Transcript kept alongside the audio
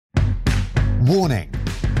Warning: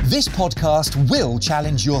 this podcast will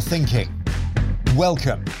challenge your thinking.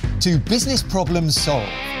 Welcome to Business Problems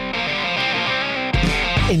Solved.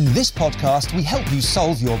 In this podcast, we help you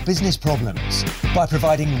solve your business problems by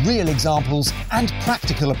providing real examples and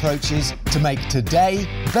practical approaches to make today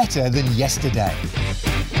better than yesterday.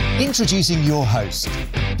 Introducing your host,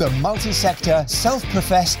 the multi-sector,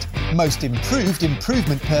 self-professed, most improved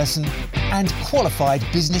improvement person and qualified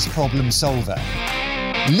business problem solver,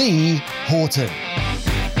 Lee Horton.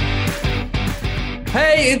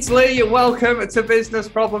 Hey, it's Lee. Welcome to Business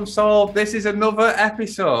Problem Solved. This is another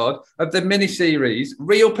episode of the mini-series,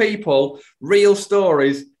 Real People, Real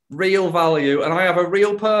Stories, Real Value. And I have a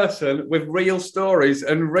real person with real stories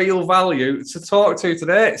and real value to talk to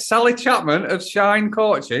today. Sally Chapman of Shine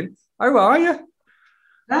Coaching. How are you?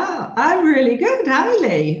 Oh, I'm really good. Hi,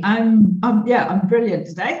 Lee. I'm brilliant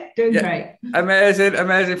today. Doing great. Amazing.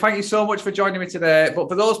 Thank you so much for joining me today. But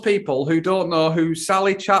for those people who don't know who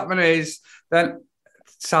Sally Chapman is, then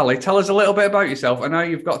Sally, tell us a little bit about yourself and how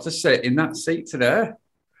you've got to sit in that seat today.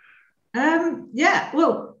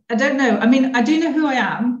 Well, I don't know. I mean, I do know who I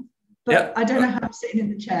am, but I don't know how I'm sitting in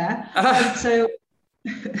the chair.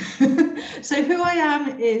 So who I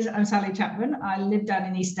am is I'm Sally Chapman. I live down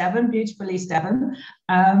in East Devon, beautiful East Devon,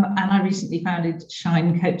 and I recently founded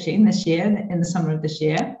Shine Coaching this year, in the summer of this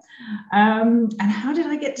year. And how did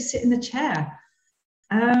I get to sit in the chair?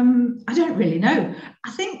 I don't really know.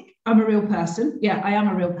 I think I'm a real person. Yeah, I am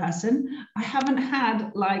a real person. I haven't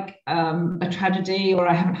had a tragedy, or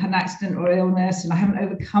I haven't had an accident or illness, and I haven't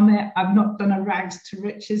overcome it. I've not done a rags to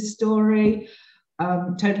riches story.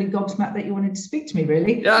 Totally gobsmacked that you wanted to speak to me,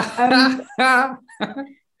 really.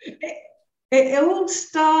 It all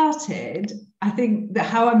started, I think, that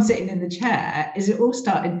how I'm sitting in the chair is it all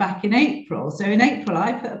started back in April. So in April,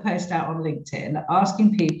 I put a post out on LinkedIn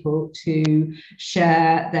asking people to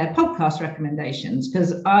share their podcast recommendations,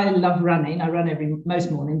 because I love running. I run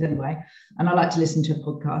most mornings anyway, and I like to listen to a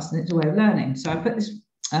podcast, and it's a way of learning. So I put this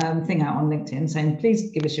thing out on LinkedIn saying,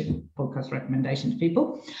 please give us your podcast recommendations,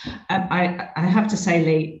 people. I have to say,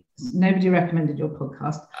 Lee, nobody recommended your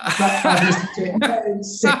podcast, but I've listened to it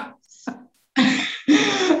since.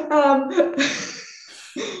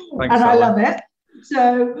 I love it.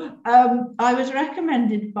 So I was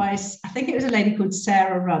recommended by, I think it was a lady called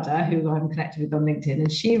Sarah Rudder, who I'm connected with on LinkedIn, and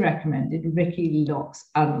she recommended Ricky Lock's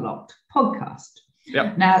Unlocked podcast.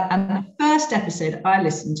 Yep. Now, and the first episode I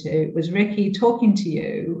listened to was Ricky talking to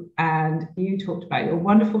you, and you talked about your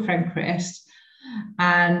wonderful friend Chris,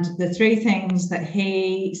 and the three things that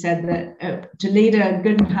he said that to lead a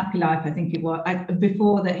good and happy life, I think it was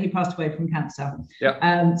before that he passed away from cancer.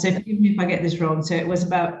 Yeah. So forgive me if I get this wrong. So it was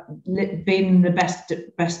about being the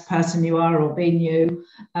best person you are, or being you,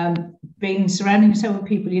 being surrounding yourself with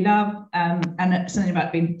people you love, and something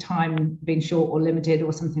about being short or limited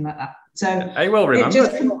or something like that. So I will remember.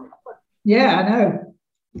 I know.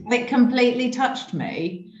 It completely touched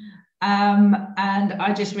me. And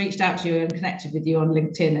I just reached out to you and connected with you on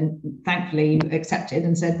LinkedIn, and thankfully you accepted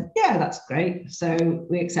and said, yeah, that's great. So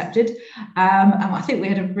we accepted. And I think we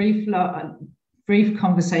had a brief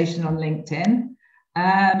conversation on LinkedIn.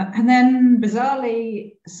 And then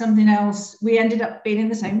bizarrely, something else, we ended up being in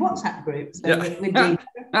the same WhatsApp group. So with the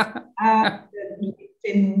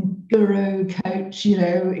LinkedIn guru, coach,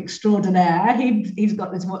 extraordinaire. He's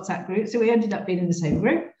got this WhatsApp group. So we ended up being in the same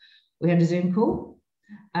group. We had a Zoom call.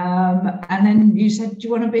 And then you said, do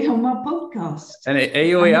you want to be on my podcast? And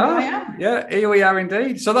here we are. Yeah, here we are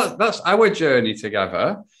indeed. So that's our journey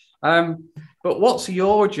together. But what's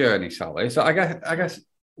your journey, Sally? So I guess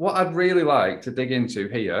what I'd really like to dig into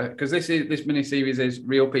here, because this mini-series is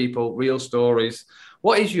Real People, Real Stories.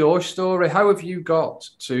 What is your story? How have you got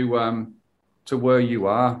to where you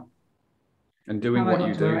are and doing what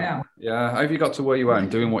you do? Yeah, how have you got to where you are and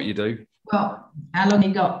doing what you do? Well, how long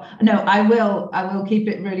you got? No, I will keep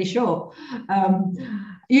it really short.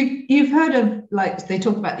 You've heard of, they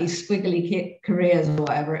talk about these squiggly careers or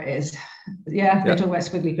whatever it is. Yeah, they talk about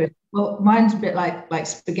squiggly careers. Well, mine's a bit like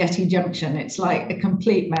spaghetti junction. It's like a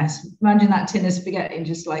complete mess. Imagine that tin of spaghetti and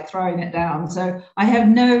just throwing it down. So I have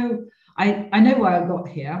I know why I got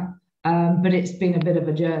here, but it's been a bit of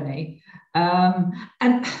a journey.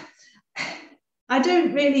 And I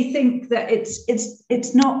don't really think that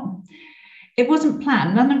it's not. It wasn't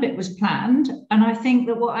planned. None of it was planned. And I think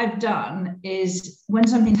that what I've done is, when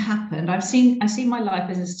something's happened, I see my life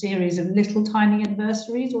as a series of little tiny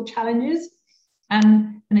adversaries or challenges.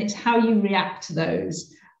 And it's how you react to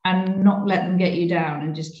those and not let them get you down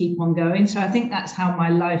and just keep on going. So I think that's how my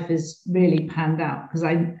life has really panned out, because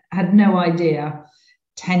I had no idea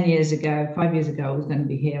 10 years ago, 5 years ago, I was going to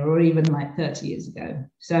be here, or even 30 years ago.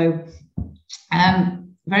 So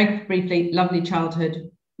Very briefly, lovely childhood,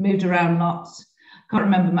 moved around lots. Can't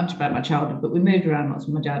remember much about my childhood, but we moved around lots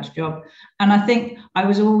with my dad's job. And I think I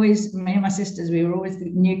was always, me and my sisters, we were always the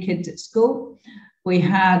new kids at school. We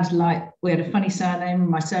had a funny surname.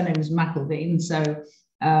 My surname was McElveen. So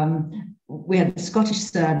we had the Scottish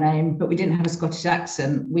surname, but we didn't have a Scottish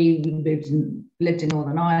accent. We lived in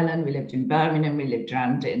Northern Ireland. We lived in Birmingham. We lived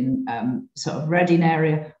around in sort of Reading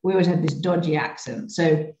area. We always had this dodgy accent.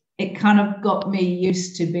 So it kind of got me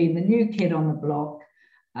used to being the new kid on the block.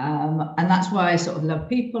 And that's why I sort of love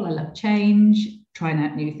people. I love change, trying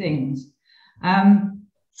out new things.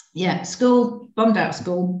 School, bombed out of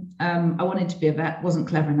school. I wanted to be a vet, wasn't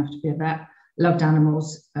clever enough to be a vet. Loved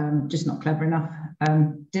animals, just not clever enough.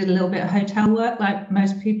 Did a little bit of hotel work like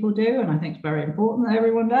most people do, and I think it's very important that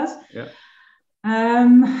everyone does. Yeah.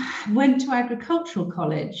 Went to agricultural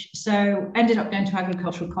college, so ended up going to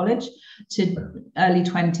agricultural college to early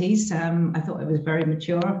 20s. I thought I was very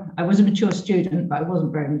mature. I was a mature student, but I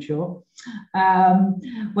wasn't very mature.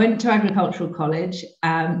 Went to agricultural college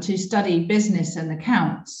to study business and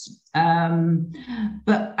accounts,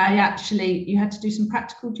 but you had to do some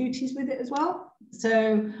practical duties with it as well.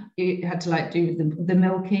 So you had to do the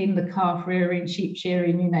milking, the calf rearing, sheep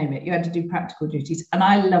shearing, you name it. You had to do practical duties, and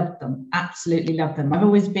I loved them, absolutely loved them. I've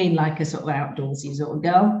always been like a sort of outdoorsy sort of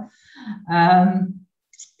girl.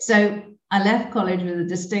 So I left college with a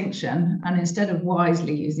distinction, and instead of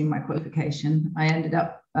wisely using my qualification, I ended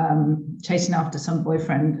up chasing after some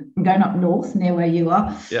boyfriend and going up north near where you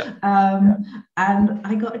are. Yeah. And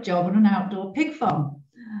I got a job on an outdoor pig farm,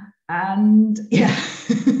 and yeah.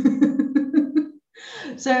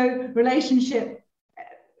 So relationship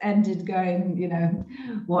ended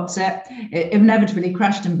going, what's it? It inevitably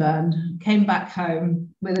crashed and burned. Came back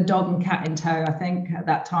home with a dog and cat in tow, I think, at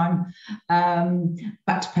that time.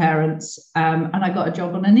 Back to parents. And I got a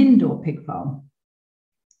job on an indoor pig farm.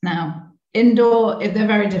 Now, indoor, they're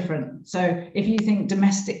very different. So if you think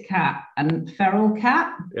domestic cat and feral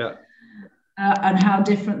cat, yeah, and how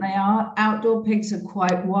different they are, outdoor pigs are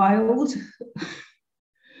quite wild.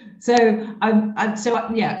 So I got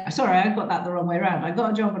that the wrong way around. I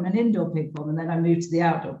got a job on an indoor pig farm, and then I moved to the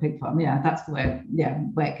outdoor pig farm. Yeah, that's the way,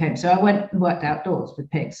 where it came. So I went and worked outdoors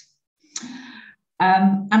with pigs.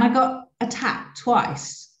 And I got attacked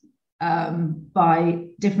twice by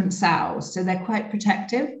different sows. So they're quite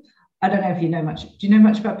protective. I don't know if you know much. Do you know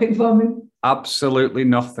much about pig farming? Absolutely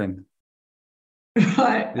nothing.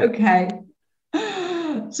 Right, yeah. Okay.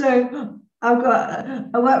 So I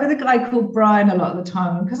worked with a guy called Brian a lot of the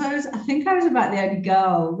time, because I think I was about the only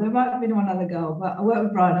girl. There might have been one other girl, but I worked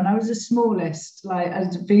with Brian, and I was the smallest.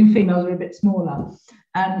 As being females, were a bit smaller.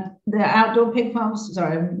 And the outdoor pig farms.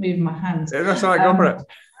 Sorry, I'm moving my hands. Yeah, that's all right. Go for it.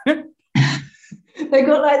 They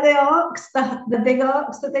got the arks, the big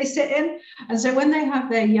arks that they sit in, and so when they have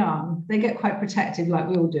their young, they get quite protective, like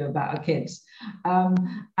we all do about our kids.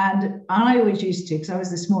 And I always used to, because I was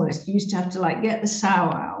the smallest, used to have to get the sow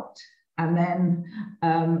out. And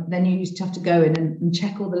then you used to have to go in and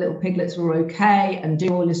check all the little piglets were okay, and do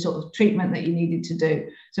all this sort of treatment that you needed to do.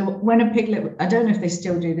 So when a piglet, I don't know if they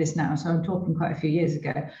still do this now, so I'm talking quite a few years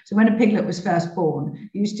ago. So when a piglet was first born,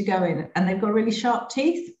 you used to go in, and they've got really sharp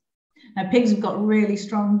teeth. Now pigs have got really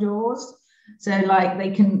strong jaws, so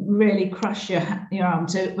they can really crush your arm.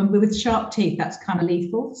 So with sharp teeth, that's kind of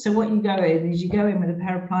lethal. So what you go in is you go in with a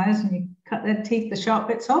pair of pliers and you cut their teeth, the sharp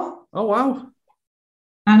bits off. Oh wow.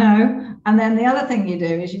 I know. And then the other thing you do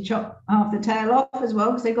is you chop half the tail off as well,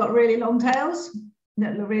 because they've got really long tails.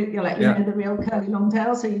 The real curly long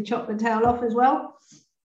tails. So you chop the tail off as well,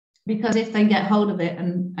 because if they get hold of it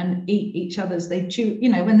and eat each other's, they chew,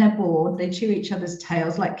 when they're bored, they chew each other's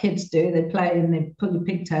tails like kids do. They play and they pulling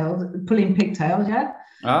pigtails, yeah.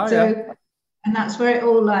 Oh, so, yeah. And that's where it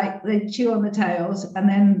all they chew on the tails, and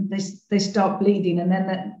then they start bleeding, and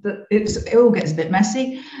then it all gets a bit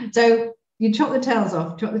messy. So you chop the tails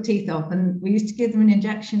off, chop the teeth off, and we used to give them an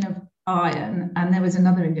injection of iron, and there was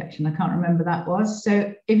another injection, I can't remember that was.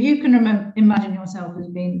 So if you can imagine yourself as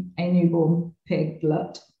being a newborn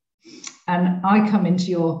piglet, and I come into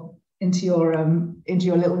your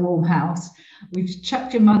little warm house, we've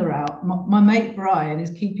chucked your mother out. My mate Brian is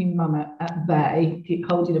keeping mum at bay,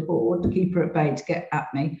 holding a board to keep her at bay to get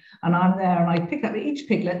at me, and I'm there, and I pick up each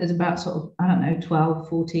piglet. There's about sort of 12,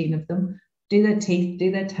 14 of them. Do their teeth,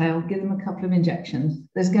 do their tail, give them a couple of injections.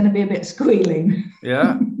 There's going to be a bit squealing.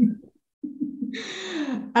 Yeah.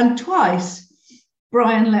 And twice,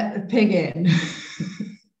 Brian let the pig in.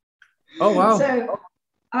 Oh, wow. So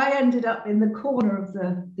I ended up in the corner of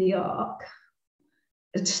the ark,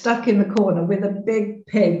 stuck in the corner with a big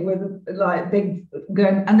pig with big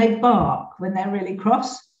going, and they bark when they're really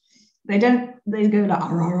cross. they don't, they go like,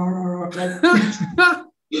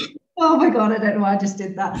 oh my God, I don't know why I just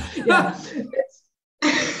did that. Yeah.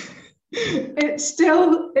 It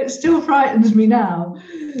still frightens me now.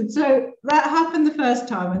 So that happened the first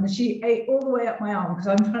time, and she ate all the way up my arm because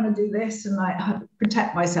I'm trying to do this and like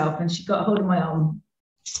protect myself, and she got a hold of my arm,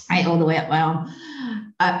 ate all the way up my arm.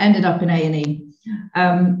 I ended up in A&E.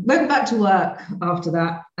 Went back to work after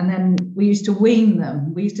that, and then we used to wean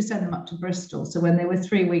them. We used to send them up to Bristol. So when they were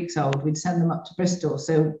 3 weeks old, we'd send them up to Bristol.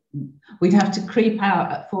 So we'd have to creep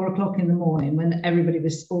out at 4 o'clock in the morning when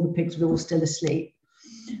all the pigs were all still asleep.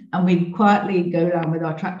 And we'd quietly go down with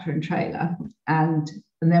our tractor and trailer, and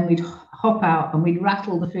then we'd hop out and we'd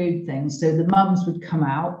rattle the food things. So the mums would come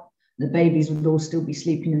out, the babies would all still be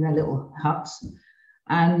sleeping in their little huts.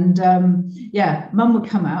 And mum would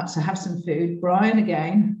come out to have some food. Brian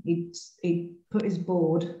again, he'd put his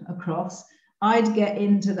board across. I'd get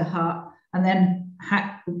into the hut and then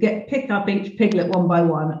pick up each piglet one by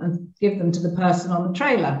one and give them to the person on the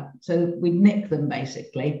trailer. So we'd nick them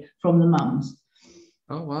basically from the mums.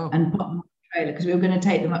 Oh, wow. And put them on the trailer because we were going to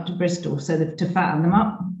take them up to Bristol to fatten them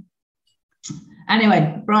up.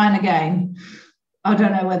 Anyway, Brian again, I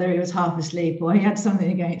don't know whether he was half asleep or he had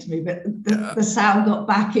something against me, but the sow got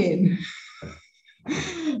back in.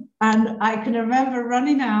 And I can remember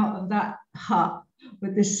running out of that hut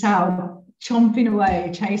with this sow chomping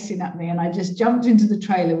away, chasing at me. And I just jumped into the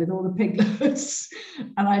trailer with all the piglets.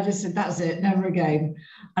 And I just said, that's it, never again.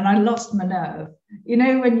 And I lost my nerve. You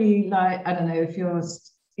know, when you like, I don't know, if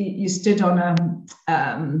you stood on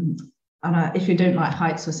if you don't like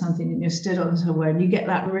heights or something and you're stood on somewhere and you get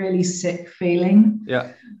that really sick feeling.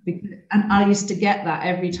 Yeah. And I used to get that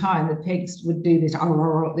every time the pigs would do this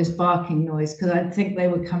barking noise because I think they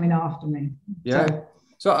were coming after me. Yeah.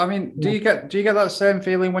 So I mean, do you get that same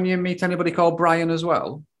feeling when you meet anybody called Brian as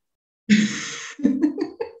well?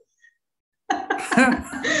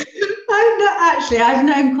 I've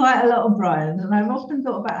known quite a lot of Brians, and I've often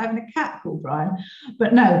thought about having a cat called Brian,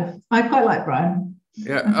 but no, I quite like Brian.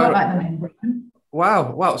 Yeah, I quite like the name Brian.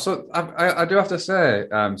 Wow. So I do have to say,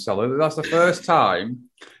 Stella, that's the first time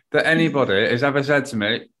that anybody has ever said to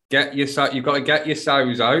me, you've got to get your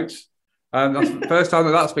sows out. That's the first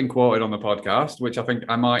time that's been quoted on the podcast, which I think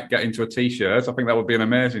I might get into a T-shirt. I think that would be an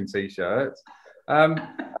amazing T-shirt.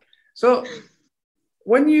 So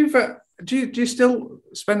when do you still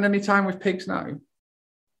spend any time with pigs now?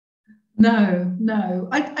 No.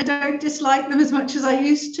 I don't dislike them as much as I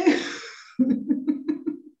used to.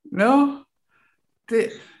 No?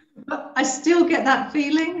 But I still get that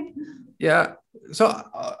feeling. Yeah. So,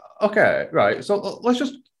 okay, right. So let's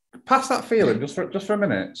just pass that feeling just for a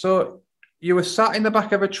minute. So you were sat in the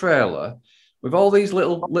back of a trailer with all these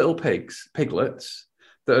little piglets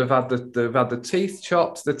that have had the teeth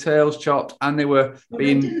chopped, the tails chopped, and they were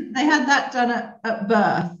being... They had that done at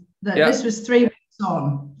birth. This was 3 weeks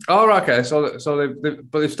on. Oh, okay. So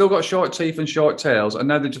but they've still got short teeth and short tails, and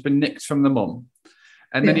now they've just been nicked from the mum.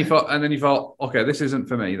 And then you thought, okay, this isn't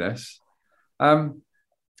for me. This.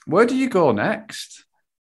 Where do you go next?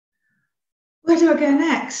 Where do I go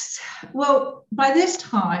next? Well, by this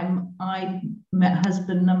time, I met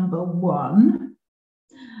husband number one,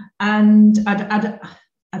 and I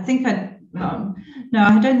think I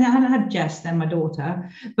hadn't had Jess then, my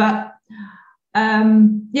daughter, but I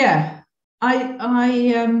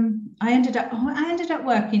ended up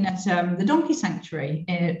working at the Donkey Sanctuary,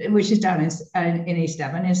 which is down in East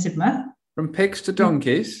Devon, in Sidmouth. From pigs to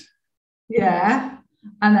donkeys. Yeah,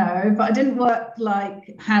 I know, but I didn't work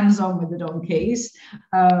like hands-on with the donkeys.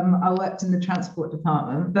 I worked in the transport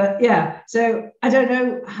department, but yeah, so I don't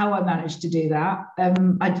know how I managed to do that.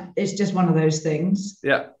 It's just one of those things.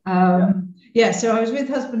 Yeah. So I was with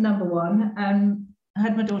husband number one, and I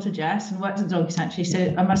had my daughter Jess and worked at the Donkey Sanctuary,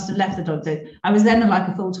 so I must have left the dog. So I was then like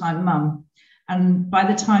a full-time mum, and by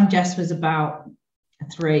the time Jess was about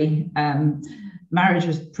 3, marriage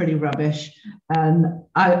was pretty rubbish, and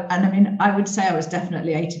I would say I was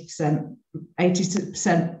definitely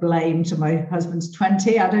 80% blame to my husband's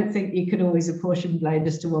 20. I don't think you could always apportion blame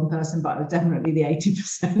just to one person, but I was definitely the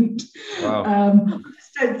 80%. Wow.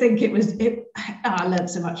 I don't think I learned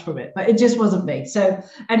so much from it, but it just wasn't me. So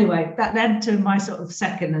anyway, that led to my sort of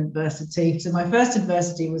second adversity. So my first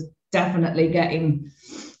adversity was definitely getting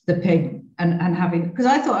the pig and having, because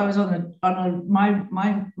I thought I was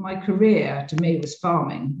my career to me was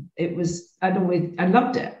farming. I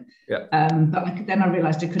loved it. Yeah. But then I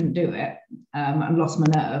realized I couldn't do it and lost my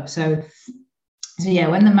nerve. So yeah,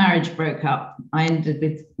 when the marriage broke up, I ended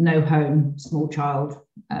with no home, small child,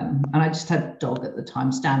 and I just had a dog at the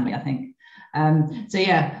time, Stanley, I think.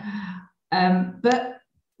 But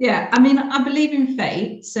Yeah, I mean, I believe in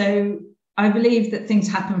fate. So I believe that things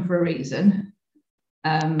happen for a reason.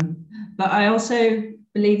 But I also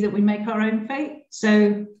believe that we make our own fate.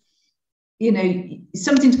 So, you know,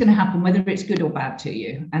 something's going to happen, whether it's good or bad to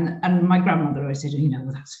you. And my grandmother always said, you know,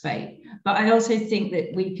 well, that's fate. But I also think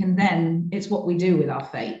that we can then, it's what we do with our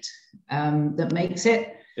fate that makes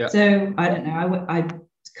it. Yeah. So I don't know, I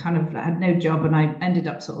kind of had no job, and I ended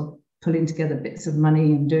up sort of pulling together bits of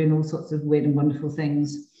money and doing all sorts of weird and wonderful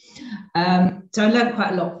things. So I learned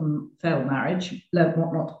quite a lot from failed marriage, learned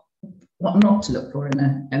what not to look for in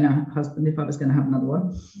a husband if I was going to have another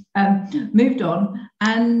one. Moved on,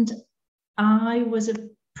 and I was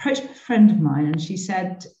approached by a friend of mine, and she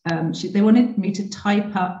said they wanted me to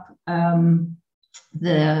type up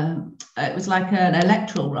it was like an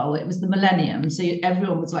electoral roll. It was the millennium, so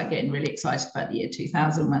everyone was like getting really excited about the year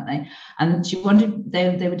 2000, weren't they? And she wanted,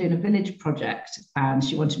 they were doing a village project, and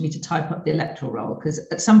she wanted me to type up the electoral roll, because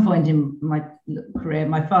at some point in my career,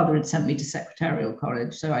 my father had sent me to secretarial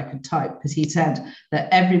college so I could type, because he said that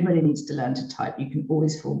everybody needs to learn to type. You can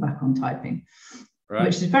always fall back on typing. Right.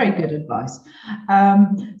 Which is very good advice.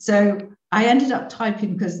 So I ended up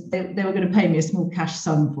typing, because they were going to pay me a small cash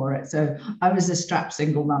sum for it. So I was a strapped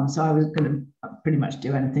single mum, so I was going to pretty much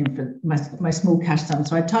do anything for my small cash sum.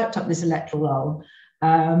 So I typed up this electoral roll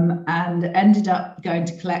and ended up going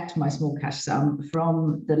to collect my small cash sum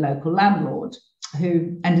from the local landlord,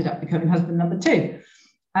 who ended up becoming husband number 2,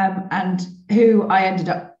 and who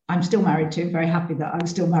I'm still married to. Very happy that I'm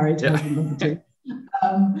still married to husband number 2.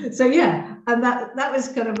 So yeah, and that was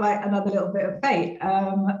kind of like another little bit of fate,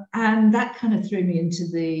 and that kind of threw me into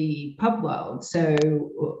the pub world. So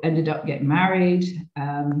ended up getting married.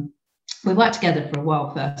 We worked together for a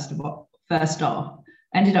while first off,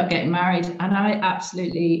 ended up getting married, and I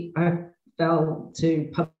fell to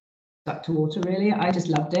pub duck to water, really. I just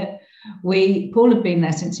loved it. Paul had been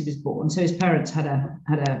there since he was born, so his parents had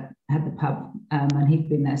the pub, and he'd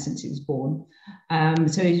been there since he was born.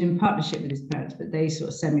 So he's in partnership with his parents, but they sort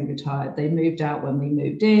of semi-retired. They moved out when we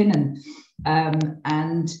moved in,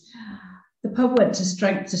 and the pub went to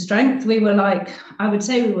strength to strength. We were like, I would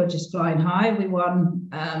say we were just flying high. We won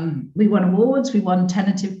awards. We won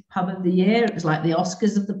tentative pub of the year. It was like the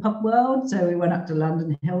Oscars of the pub world. So we went up to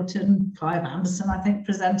London Hilton. Clive Anderson, I think,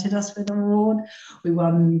 presented us with an award. We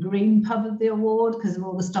won Green Pub of the award because of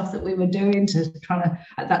all the stuff that we were doing to try to,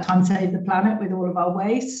 at that time, save the planet with all of our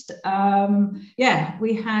waste.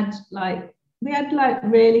 We had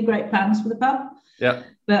really great plans for the pub. Yeah.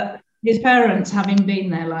 But his parents, having been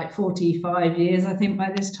there like 45 years, I think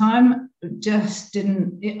by this time, just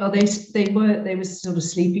didn't, they were sort of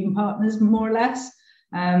sleeping partners, more or less.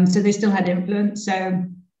 So they still had influence. So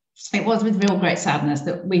it was with real great sadness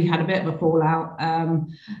that we had a bit of a fallout,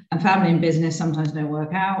 and family and business sometimes don't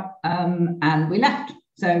work out, and we left.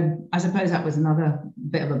 So I suppose that was another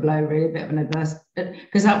bit of a blow, really, a bit of an adverse,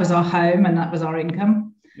 because that was our home and that was our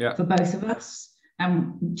income for both of us.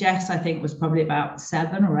 And Jess, I think, was probably about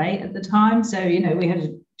 7 or 8 at the time. So, we had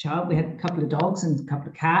a child, we had a couple of dogs and a couple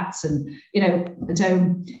of cats. And, we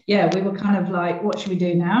were kind of like, what should we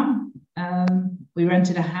do now? We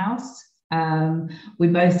rented a house. We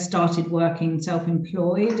both started working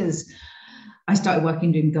self-employed. As I started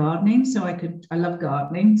working doing gardening. So I love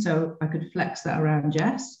gardening. So I could flex that around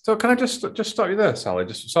Jess. So can I just stop you there, Sally?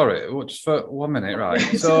 Just for 1 minute, right?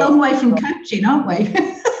 It's a long way from coaching, aren't we?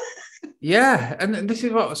 Yeah, and this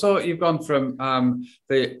is so you've gone from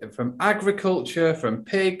from agriculture, from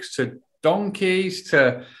pigs to donkeys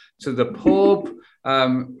to the pub,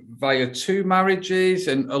 via 2 marriages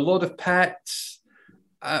and a lot of pets.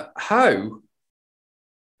 What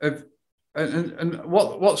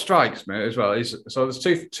strikes me as well is, so there's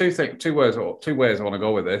two ways I want to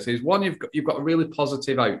go with this. Is one, you've got a really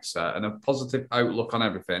positive outset and a positive outlook on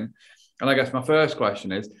everything, and I guess my first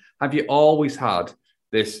question is, have you always had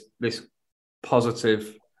this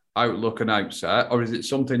positive outlook and outset, or is it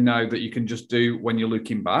something now that you can just do when you're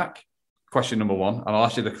looking back? Question number 1, and I'll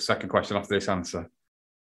ask you the second question after this answer.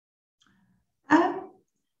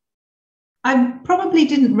 I probably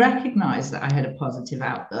didn't recognize that I had a positive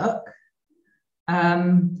outlook,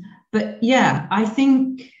 but yeah, I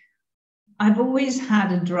think I've always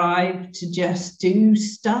had a drive to just do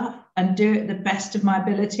stuff and do it the best of my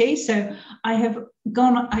ability. So I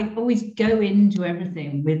always go into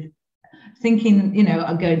everything with thinking,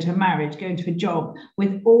 I'm going to a marriage, going to a job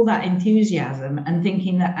with all that enthusiasm, and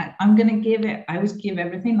thinking that I'm going to give it, I always give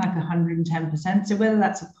everything like 110%. So whether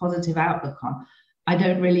that's a positive outlook on, I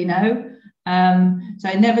don't really know. So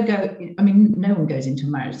I never go, no one goes into a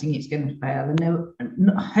marriage thinking it's going to fail. And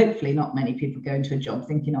hopefully not many people go into a job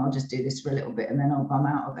thinking, I'll just do this for a little bit and then I'll bum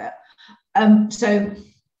out of it. So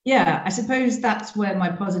yeah, I suppose that's where my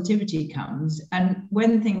positivity comes. And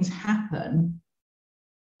when things happen,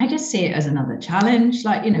 I just see it as another challenge.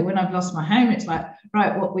 Like, you know, when I've lost my home, it's like,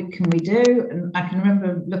 right, can we do? And I can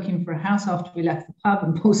remember looking for a house after we left the pub,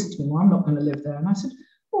 and Paul said to me, well, I'm not going to live there. And I said,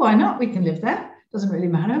 well, why not? We can live there. Doesn't really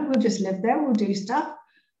matter. We'll just live there. We'll do stuff.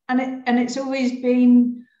 And it's always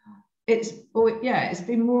been, it's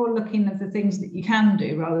been more looking at the things that you can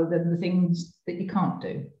do rather than the things that you can't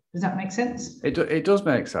do. Does that make sense? It does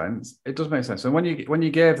make sense. It does make sense. And when you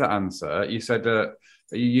gave that answer, you said that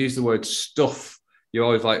you used the word stuff. You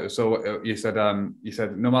always like, so you said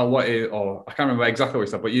no matter what it, or I can't remember exactly what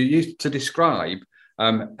you said, but you used to describe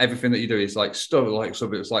everything that you do is like stuff, like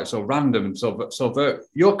so it's like so random and so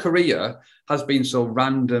your career has been so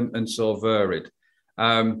random and so varied.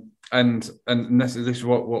 And this is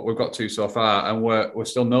what we've got to so far, and we're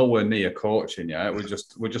still nowhere near coaching yet.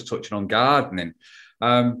 We're just touching on gardening.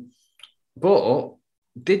 But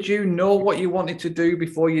did you know what you wanted to do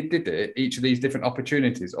before you did it? Each of these different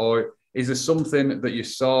opportunities, or is there something that you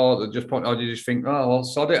saw that just pointed, or did you just think, oh, well,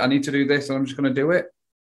 sod it, I need to do this, and I'm just going to do it?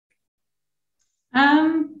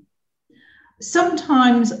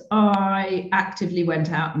 Sometimes I actively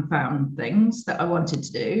went out and found things that I wanted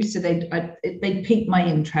to do. So they'd piqued my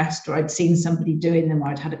interest, or I'd seen somebody doing them, or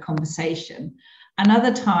I'd had a conversation. And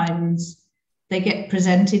other times they get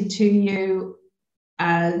presented to you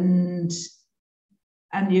and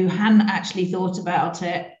you hadn't actually thought about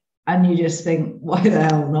it, and you just think, why the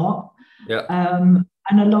hell not? Yeah.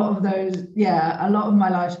 And a lot of my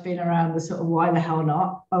life's been around the sort of why the hell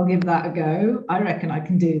not? I'll give that a go. I reckon I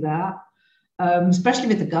can do that. Especially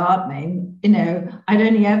with the gardening, you know, I'd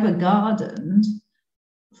only ever gardened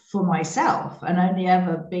for myself and only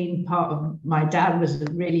ever been part of, my dad was a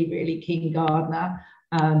really, really keen gardener.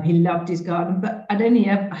 He loved his garden, but I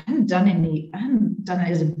hadn't done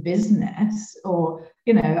it as a business, or,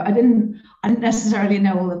 you know, I didn't necessarily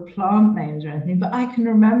know all the plant names or anything, but I can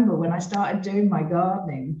remember when I started doing my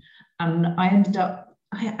gardening, and I ended up,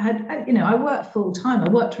 I worked full time. I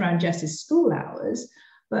worked around Jess's school hours,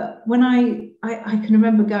 but when I can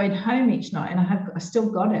remember going home each night, and I still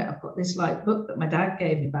got it. I've got this like book that my dad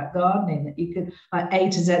gave me about gardening, that you could like A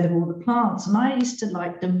to Z of all the plants, and I used to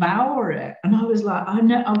like devour it. And I was like, I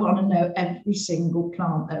want to know every single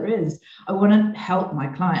plant there is. I want to help my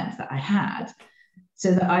clients that I had,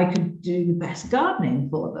 so that I could do the best gardening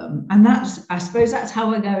for them. And I suppose that's how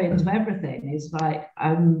I go into everything. Is like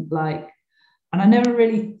and I never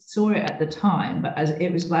really saw it at the time, but as it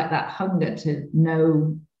was like that hunger to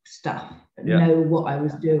know stuff, know what I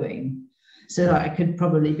was doing, so that I could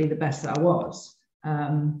probably be the best that I was.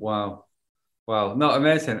 Wow. No,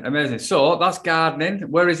 amazing. So that's gardening.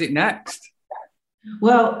 Where is it next?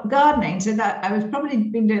 Well, gardening, so that I was probably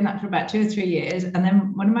been doing that for about 2 or 3 years. And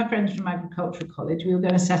then one of my friends from agricultural college, we were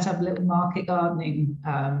going to set up a little market gardening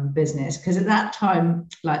business, because at that time,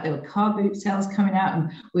 like, there were car boot sales coming out,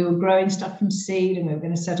 and we were growing stuff from seed, and we were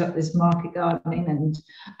going to set up this market gardening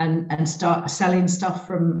and start selling stuff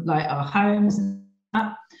from like our homes and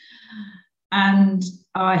that. And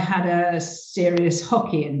I had a serious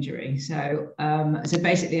hockey injury. So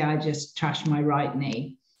basically I just trashed my right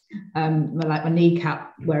knee. Like my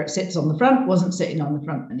kneecap, where it sits on the front, wasn't sitting on the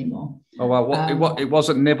front anymore. Oh wow! It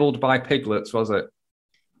wasn't nibbled by piglets, was it?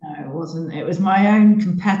 No, it wasn't. It was my own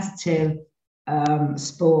competitive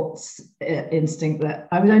sports instinct that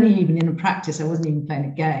I was only even in a practice. I wasn't even playing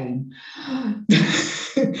a game.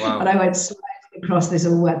 Wow. And I went sliding across this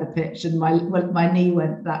all-weather pitch, and my knee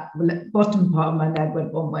went the bottom part of my leg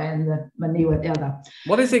went one way, and my knee went the other.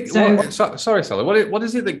 What is it? Sorry, Sally. What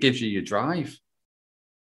is it that gives you your drive?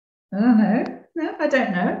 I don't know. No, I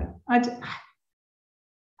don't know. I don't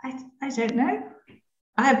know.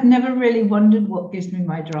 I have never really wondered what gives me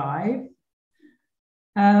my drive.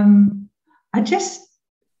 I just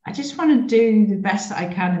want to do the best that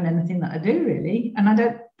I can in anything that I do, really. And I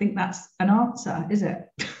don't think that's an answer, is it?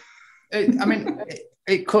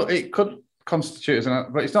 It could constitute as an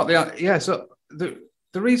answer, but it's not the answer. Yeah. So the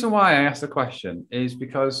reason why I asked the question is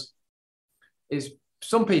because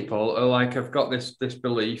some people are like, have got this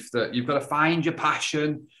belief that you've got to find your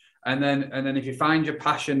passion, and then if you find your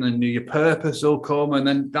passion, then your purpose will come, and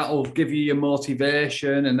then that'll give you your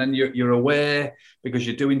motivation, and then you're aware because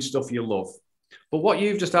you're doing stuff you love. But what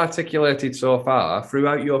you've just articulated so far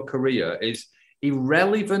throughout your career is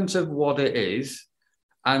irrelevant of what it is,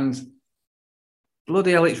 and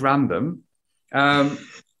bloody hell, it's random.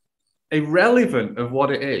 Irrelevant of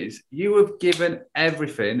what it is, you have given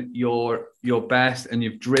everything your best, and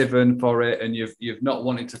you've driven for it, and you've not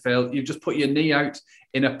wanted to fail. You've just put your knee out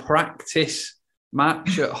in a practice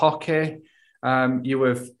match at hockey, You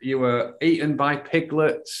were eaten by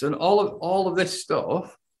piglets and all of this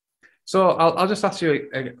stuff. So I'll just ask you,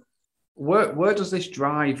 where does this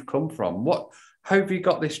drive come from? How have you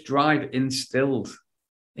got this drive instilled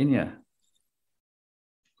in you?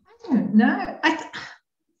 I don't know.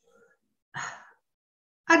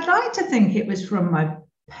 I'd like to think it was from my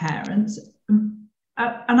parents, and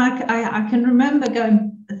I can remember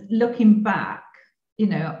looking back. You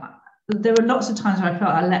know, there were lots of times where I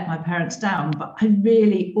felt I let my parents down, but I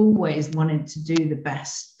really always wanted to do the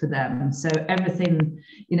best for them. So everything,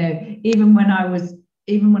 you know, even when I was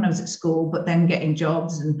at school, but then getting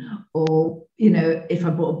jobs or you know, if I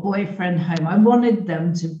brought a boyfriend home, I wanted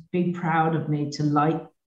them to be proud of me, to like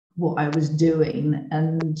what I was doing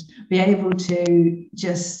and be able to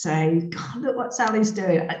just say, God, look what Sally's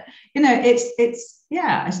doing. You know, it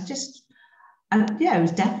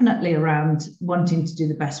was definitely around wanting to do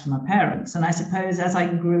the best for my parents. And I suppose as I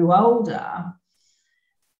grew older,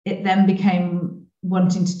 it then became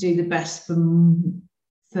wanting to do the best for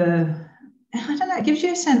I don't know, it gives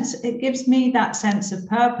you a sense, it gives me that sense of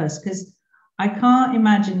purpose, because I cannot,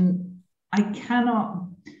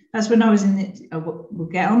 that's when I was in it, we'll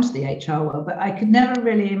get onto the HR world, but I could never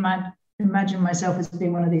really imagine myself as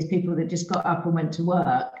being one of these people that just got up and went to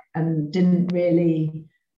work and didn't really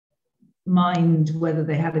mind whether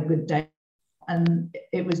they had a good day, and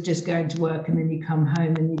it was just going to work and then you come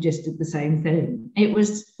home and you just did the same thing. It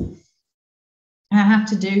was, I have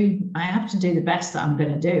to do the best that I'm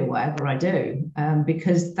going to do, whatever I do,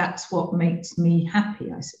 because that's what makes me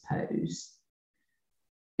happy, I suppose.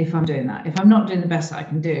 If I'm doing that, if I'm not doing the best that I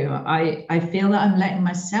can do, I feel that I'm letting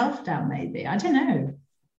myself down, maybe. I don't know.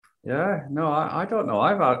 Yeah, no, I don't know.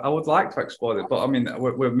 I would like to explore it, but I mean,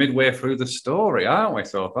 we're midway through the story, aren't we,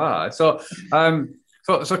 so far? So,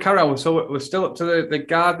 so carry on. So we're still up to the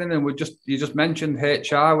gardening, and you just mentioned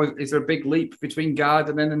HR. Is there a big leap between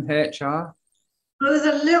gardening and HR? Well,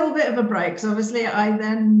 there's a little bit of a break. So obviously, I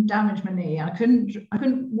then damaged my knee. I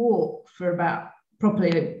couldn't walk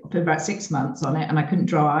properly for about 6 months on it, and I couldn't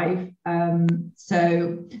drive.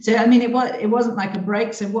 So I mean, it wasn't like a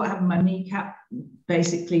break. So what happened? My kneecap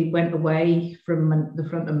basically went away from the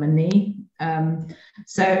front of my knee.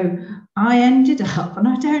 So I ended up, and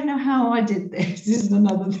I don't know how I did this. This is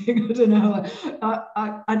another thing. I don't know.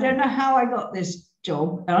 I don't know how I got this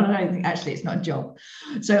job. I don't think, actually, it's not a job.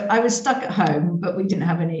 So I was stuck at home, but we didn't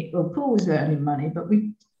have any. Well, Paul was earning money, but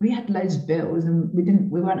we had loads of bills, and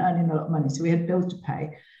we weren't earning a lot of money, so we had bills to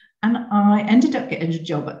pay. And I ended up getting a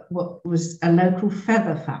job at what was a local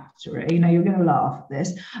feather factory. You know, you're going to laugh at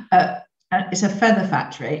this. It's a feather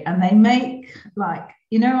factory, and they make, like,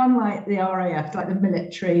 you know, on like the RAF, like the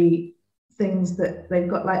military things, that they've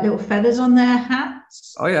got like little feathers on their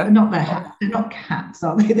hats. Oh yeah. Not their hats. They're not cats,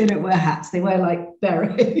 are they? They don't wear hats. They wear like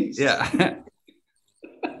berets. Yeah.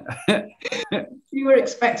 You were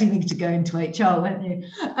expecting me to go into HR, weren't you?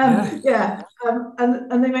 Yeah.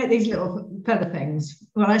 And they make these little feather things.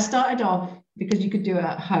 Well, I started off because you could do it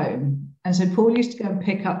at home. And so Paul used to go and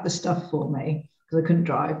pick up the stuff for me because I couldn't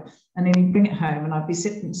drive. And then he'd bring it home, and I'd be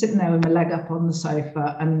sitting there with my leg up on the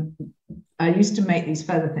sofa. And I used to make these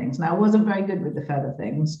feather things. Now, I wasn't very good with the feather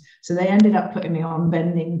things. So they ended up putting me on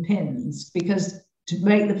bending pins, because to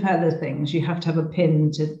make the feather things, you have to have a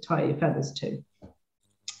pin to tie your feathers to.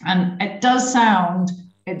 And it does sound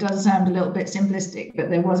a little bit simplistic, but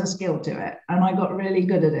there was a skill to it, and I got really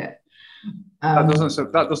good at it. That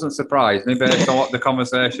doesn't surprise me based on what the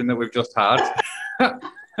conversation that we've just had.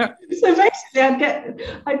 So basically,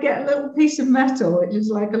 I'd get a little piece of metal, which is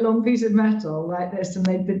like a long piece of metal like this, and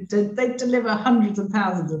they'd deliver hundreds and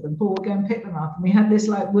thousands of them. Paul would go and pick them up, and we had this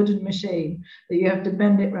like wooden machine that you have to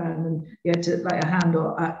bend it round, and you had to, like a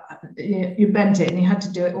handle, you bent it, and you had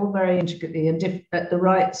to do it all very intricately and at the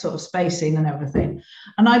right sort of spacing and everything.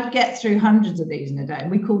 And I'd get through hundreds of these in a day, and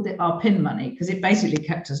we called it our pin money because it basically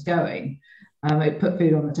kept us going. It put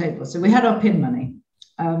food on the table, so we had our pin money.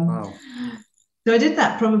 Wow. So I did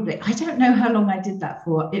that probably, I don't know how long I did that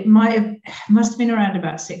for. Must have been around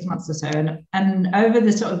about 6 months or so. And over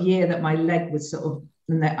the sort of year that my leg was sort of,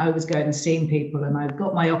 and that I was going and seeing people, and I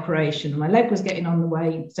got my operation, and my leg was getting on the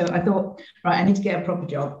way. So I thought, right, I need to get a proper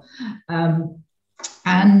job.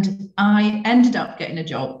 And I ended up getting a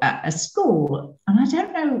job at a school. And I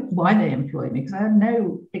don't know why they employed me, because I had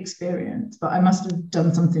no experience, but I must have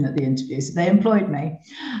done something at the interview. So they employed me.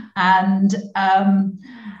 And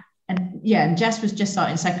Jess was just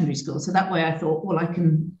starting secondary school. So that way I thought, well, I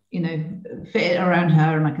can, fit it around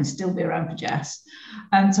her, and I can still be around for Jess.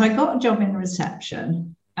 So I got a job in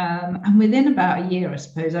reception. And within about a year, I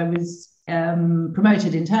suppose, I was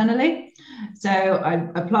promoted internally. So I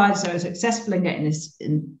applied, so I was successful in getting this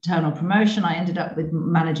internal promotion. I ended up with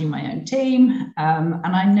managing my own team,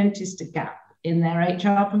 and I noticed a gap in their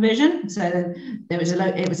HR provision. So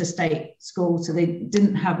it was a state school, so they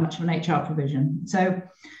didn't have much of an HR provision. So,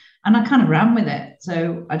 and I kind of ran with it.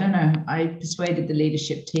 So I don't know, I persuaded the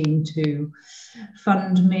leadership team to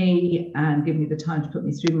fund me and give me the time to put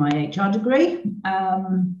me through my HR degree.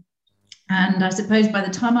 And I suppose by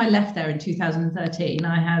the time I left there in 2013,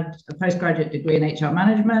 I had a postgraduate degree in HR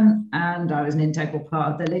management, and I was an integral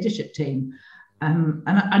part of the leadership team. And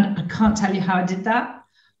I can't tell you how I did that,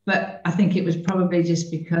 but I think it was probably just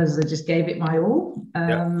because I just gave it my all,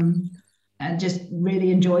 and just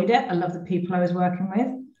really enjoyed it. I love the people I was working with.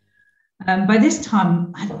 By this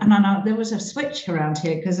time, there was a switch around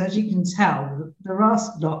here, because as you can tell, the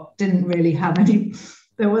last lot didn't really have any.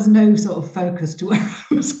 There was no sort of focus to where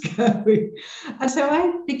I was going. And so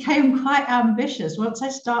I became quite ambitious. Once I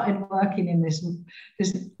started working in this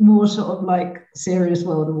more sort of like serious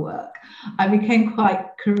world of work, I became quite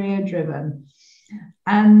career driven.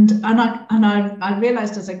 And I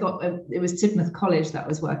realized as I got, it was Sidmouth College that I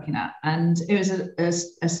was working at, and it was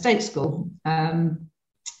a state school.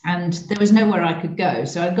 And there was nowhere I could go.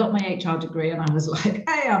 So I got my HR degree, and I was like,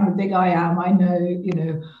 hey, I'm the big I am. I know,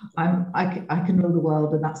 I can rule the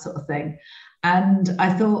world and that sort of thing. And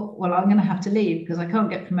I thought, well, I'm going to have to leave because I can't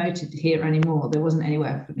get promoted here anymore. There wasn't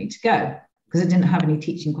anywhere for me to go because I didn't have any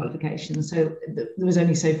teaching qualifications. So there was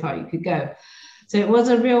only so far you could go. So it was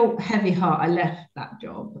a real heavy heart. I left that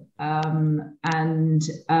job. And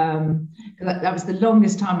that was the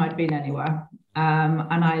longest time I'd been anywhere.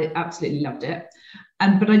 And I absolutely loved it.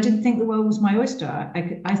 But I didn't think the world was my oyster.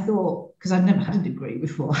 I thought, because I'd never had a degree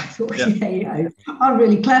before, I thought, I'm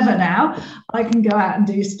really clever now. I can go out and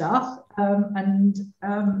do stuff.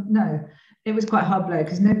 No, it was quite hard blow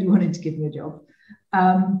because nobody wanted to give me a job.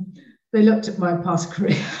 They looked at my past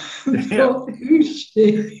career and thought, who's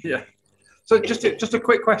she? Yeah. So just a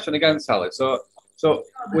quick question again, Sally. So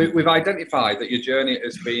we've identified that your journey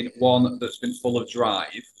has been one that's been full of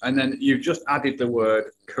drive, and then you've just added the word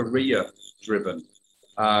career-driven.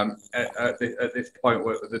 At this point,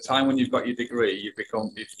 where at the time when you've got your degree,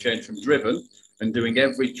 you've changed from driven and doing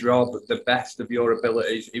every job the best of your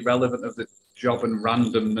abilities, irrelevant of the job and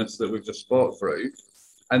randomness that we've just spoke through,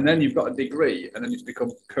 and then you've got a degree, and then it's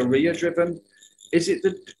become career driven.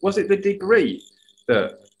 Was it the degree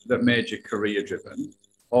that made you career driven,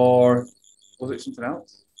 or was it something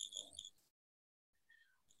else?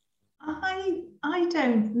 I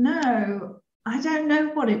don't know. I don't know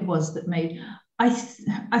what it was that made.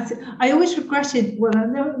 I always regretted,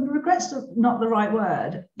 regret's not the right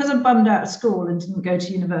word, because I bummed out of school and didn't go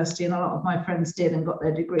to university, and a lot of my friends did and got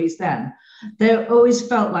their degrees then. They always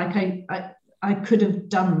felt like I could have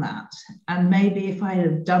done that. And maybe if I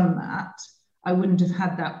had done that, I wouldn't have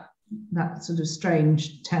had that sort of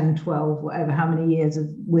strange 10, 12, whatever, how many years of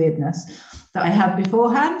weirdness that I had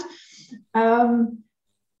beforehand. And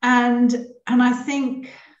I think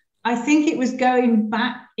it was going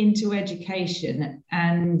back into education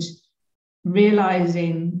and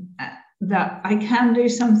realizing that I can do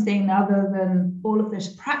something other than all of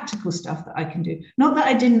this practical stuff that I can do. Not that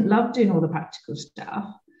I didn't love doing all the practical stuff,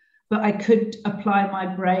 but I could apply my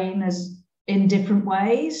brain in different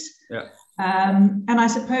ways. Yeah. And I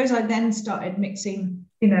suppose I then started mixing,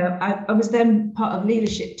 I was then part of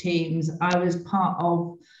leadership teams. I was part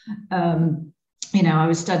of, I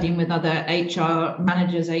was studying with other HR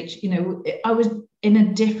managers, I was in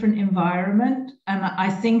a different environment. And I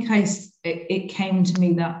think it came to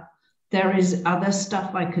me that there is other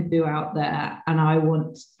stuff I could do out there, and I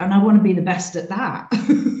want to be the best at that.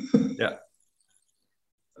 Yeah.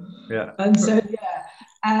 Yeah. And so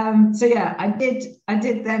I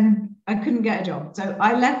did then. I couldn't get a job, so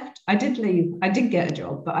I left. I did leave. I did get a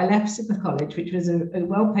job, but I left Sidmouth College, which was a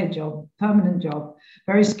well-paid job, permanent job,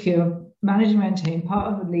 very secure, managing my own team,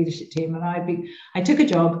 part of the leadership team, and I took a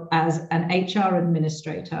job as an HR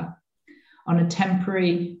administrator on a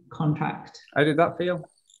temporary contract. How did that feel?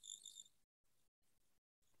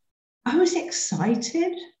 I was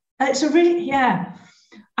excited.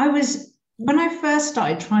 When I first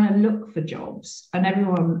started trying to look for jobs, and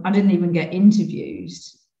I didn't even get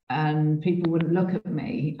interviews, and people wouldn't look at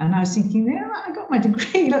me. And I was thinking, I got my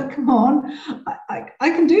degree, look, come on, I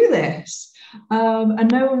can do this.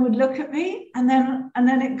 And no one would look at me. And then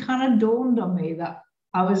it kind of dawned on me that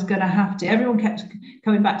I was going to have to. Everyone kept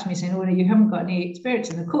coming back to me saying, you haven't got any experience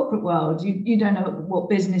in the corporate world. You don't know what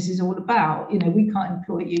business is all about. We can't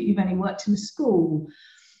employ you. You've only worked in a school.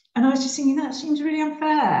 And I was just thinking, that seems really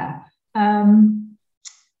unfair.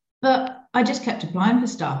 But I just kept applying for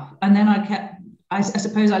stuff. And then I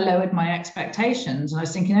suppose I lowered my expectations. And I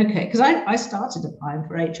was thinking, okay, because I started applying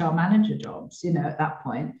for HR manager jobs, at that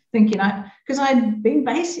point, thinking because I'd been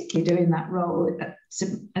basically doing that role at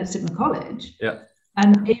Sigma College. Yeah.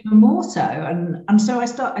 And even more so. And so I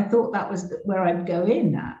thought that was where I'd go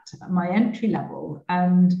in at my entry level.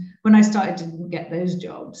 And when I started to get those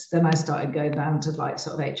jobs, then I started going down to like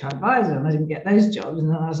sort of HR advisor, and I didn't get those jobs. And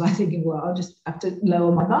then I was like thinking, well, I'll just have to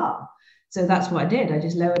lower my bar. So that's what I did. I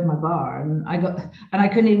just lowered my bar, and I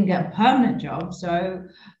couldn't even get a permanent job. So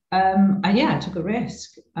I took a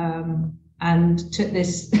risk. And took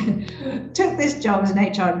this job as an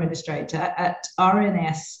HR administrator at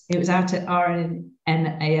RNS. It was out at RNAS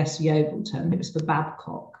Yeovilton. It was for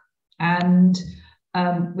Babcock. And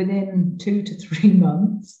within 2 to 3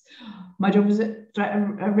 months, my job was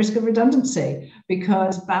at risk of redundancy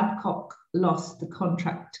because Babcock lost the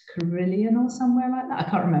contract to Carillion or somewhere like that. I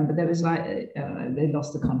can't remember. There was they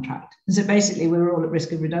lost the contract. And so basically we were all at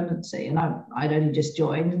risk of redundancy, and I'd only just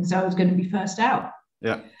joined, and so I was going to be first out.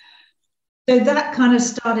 Yeah. So that kind of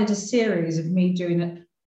started a series of me doing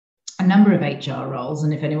a number of HR roles.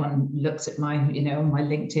 And if anyone looks at my, on my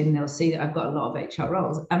LinkedIn, they'll see that I've got a lot of HR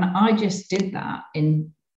roles. And I just did that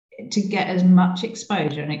to get as much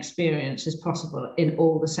exposure and experience as possible in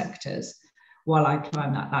all the sectors while I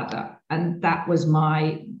climbed that ladder. And that was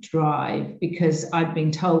my drive, because I'd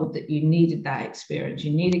been told that you needed that experience.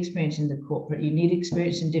 You need experience in the corporate, you need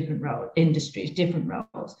experience in different industries, different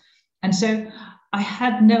roles. And so I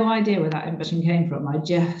had no idea where that ambition came from. I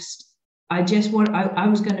was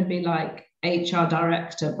going to be like HR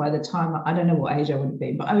director by the time, I don't know what age I would have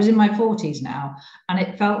been, but I was in my 40s now, and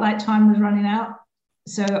it felt like time was running out.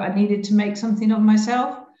 So I needed to make something of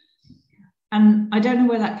myself. And I don't know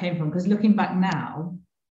where that came from, because looking back now,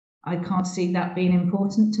 I can't see that being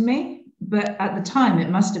important to me. But at the time, it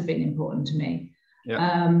must have been important to me.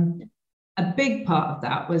 Yeah. A big part of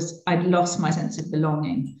that was I'd lost my sense of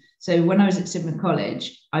belonging. So when I was at Sigma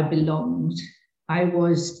College, I belonged. I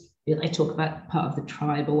talk about part of the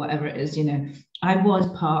tribe or whatever it is, I was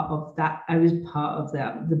part of that. I was part of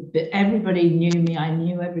that. Everybody knew me. I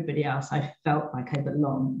knew everybody else. I felt like I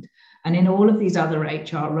belonged. And in all of these other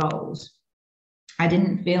HR roles, I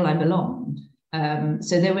didn't feel I belonged.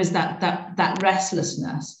 So there was that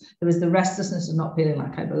restlessness. There was the restlessness of not feeling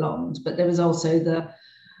like I belonged, but there was also the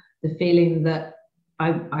feeling that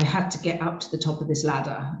I had to get up to the top of this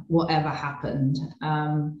ladder, whatever happened.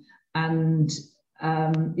 I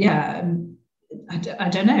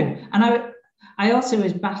don't know. And I also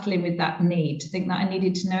was battling with that need to think that I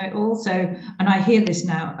needed to know it all. So, and I hear this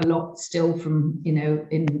now a lot still from,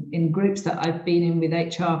 in groups that I've been in with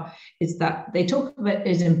HR, is that they talk about it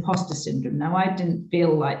as imposter syndrome. Now, I didn't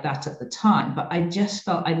feel like that at the time, but I just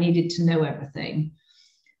felt I needed to know everything.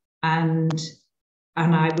 And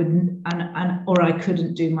I wouldn't, or I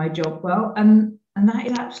couldn't do my job well. And that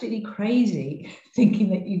is absolutely crazy, thinking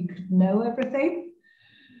that you could know everything.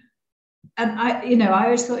 And I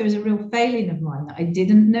always thought it was a real failing of mine that I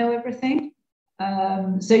didn't know everything.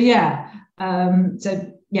 So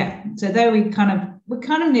there we're kind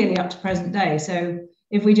of nearly up to present day. So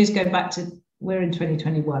if we just go back to, we're in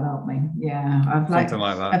 2021, aren't we? Yeah, something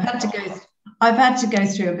like that. I've had to go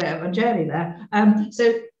through a bit of a journey there.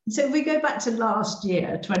 So if we go back to last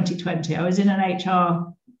year, 2020, I was in an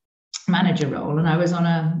HR manager role, and I was on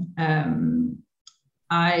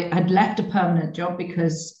I had left a permanent job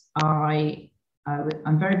because I'm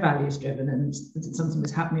very values driven, and something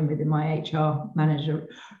was happening within my HR manager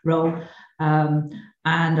role, and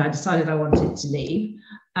I decided I wanted to leave.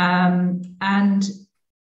 And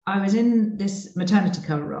I was in this maternity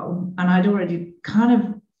cover role, and I'd already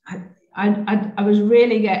I was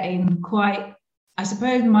really getting quite, I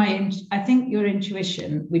suppose I think your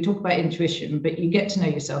intuition, we talk about intuition, but you get to know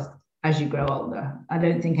yourself as you grow older. I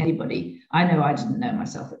don't think I know I didn't know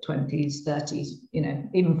myself at 20s, 30s,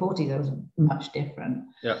 even 40s, I was much different.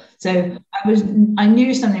 Yeah. So I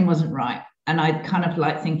knew something wasn't right. And I'd kind of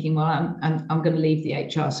like thinking, well, I'm going to leave the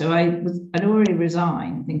HR. So I'd already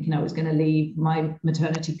resigned, thinking I was going to leave my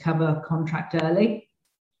maternity cover contract early.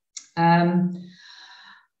 And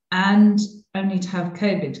only to have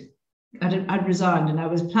COVID. I'd resigned, and I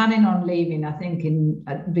was planning on leaving, I think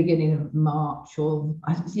at the beginning of March, and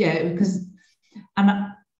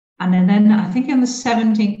then I think on the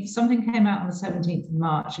 17th, something came out on the 17th of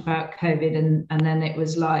March about COVID, and then it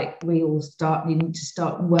was like we all need to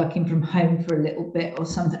start working from home for a little bit or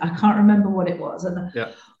something. I can't remember what it was. And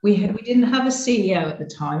we didn't have a CEO at the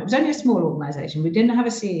time. It was only a small organisation. We didn't have a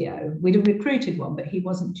CEO. We'd recruited one, but he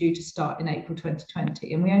wasn't due to start in April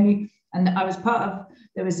 2020, and And I was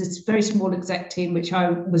there was this very small exec team, which I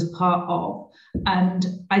was part of. And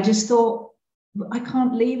I just thought, I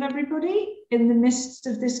can't leave everybody in the midst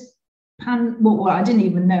of this well, I didn't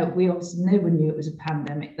even know. We obviously never knew it was a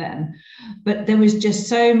pandemic then, but there was just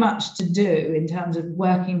so much to do in terms of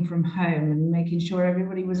working from home and making sure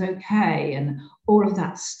everybody was okay and all of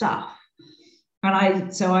that stuff.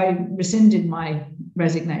 And so I rescinded my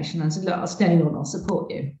resignation and said, look, I'll stay on, I'll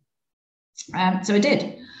support you. So I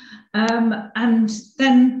did. And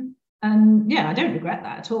then, yeah, I don't regret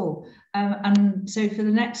that at all. And so for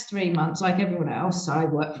the next 3 months, like everyone else, I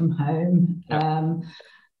worked from home.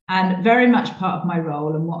 And very much part of my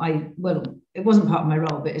role, and it wasn't part of my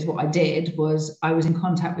role, but is what I did, was I was in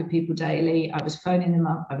contact with people daily. I was phoning them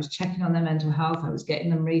up. I was checking on their mental health. I was getting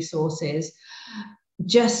them resources,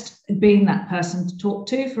 just being that person to talk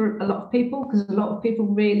to for a lot of people, because a lot of people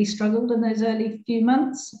really struggled in those early few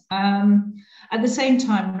months. At the same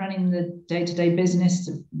time, running the day-to-day business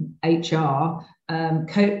of HR,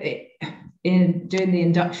 in doing the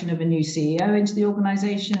induction of a new CEO into the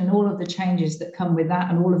organization and all of the changes that come with that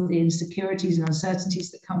and all of the insecurities and uncertainties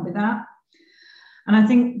that come with that. And I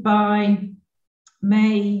think by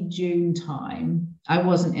May, June time, I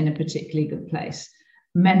wasn't in a particularly good place.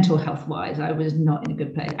 Mental health wise, I was not in a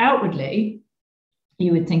good place. Outwardly,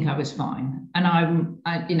 you would think I was fine. And I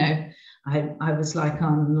was like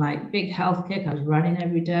on like big health kick. I was running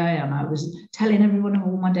every day and I was telling everyone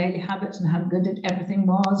all my daily habits and how good everything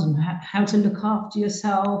was and how to look after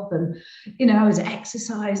yourself. And, I was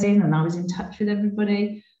exercising and I was in touch with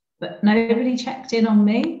everybody, but nobody checked in on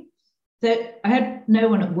me. That I had no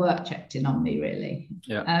one at work checked in on me really.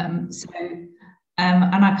 Yeah. And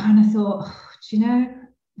I kind of thought,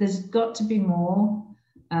 there's got to be more.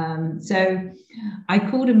 So I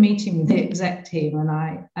called a meeting with the exec team and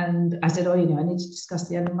I said, I need to discuss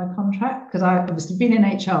the end of my contract, because I obviously been in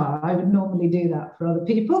HR. I would normally do that for other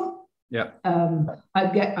people. Yeah.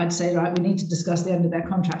 I'd say, right, we need to discuss the end of their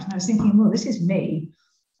contract. And I was thinking, well, this is me.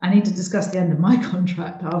 I need to discuss the end of my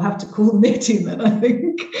contract. I'll have to call the meeting then, I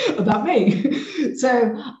think, about me.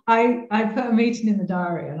 So I put a meeting in the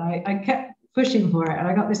diary and I kept pushing for it, and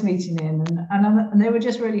I got this meeting in, and they were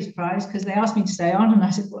just really surprised because they asked me to stay on, and I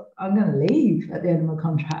said, well, I'm going to leave at the end of my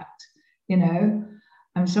contract.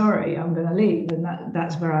 I'm sorry, I'm going to leave, and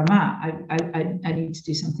that's where I'm at. I need to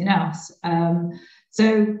do something else.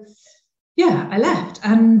 So yeah, I left,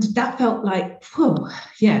 and that felt like, whew,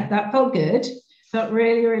 yeah, that felt good. Felt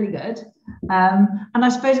really, really good. And I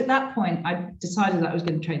suppose at that point, I decided that I was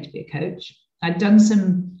going to train to be a coach. I'd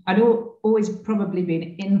always probably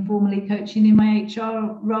been informally coaching in my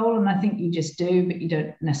HR role. And I think you just do, but you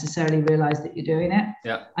don't necessarily realize that you're doing it.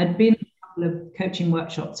 Yeah. I'd been in a couple of coaching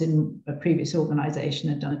workshops in a previous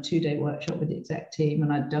organization. I'd done a 2-day workshop with the exec team,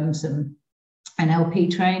 and I'd done some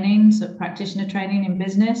NLP training, so practitioner training in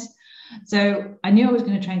business. So I knew I was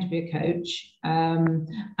going to train to be a coach. And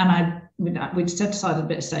we'd set aside a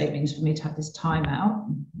bit of savings for me to have this time out.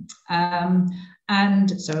 And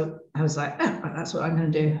so I was like, oh, that's what I'm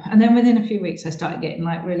going to do. And then within a few weeks, I started getting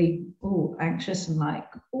like really anxious and like,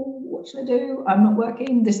 what should I do? I'm not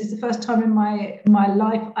working. This is the first time in my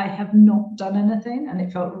life I have not done anything. And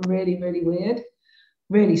it felt really, really weird,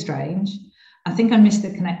 really strange. I think I missed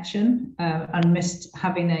the connection. I missed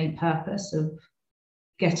having a purpose of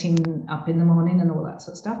getting up in the morning and all that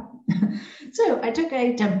sort of stuff. So I took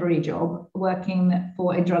a temporary job working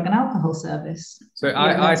for a drug and alcohol service. So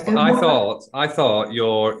I thought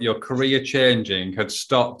your career changing had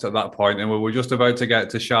stopped at that point and we were just about to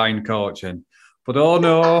get to Shine coaching. But oh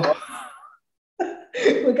no.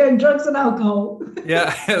 We're going drugs and alcohol.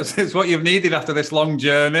 Yeah, it's what you've needed after this long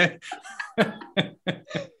journey.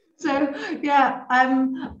 So yeah,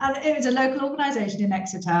 and it was a local organisation in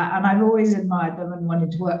Exeter, and I've always admired them and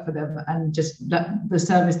wanted to work for them, and just the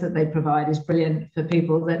service that they provide is brilliant for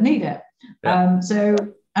people that need it. Yeah.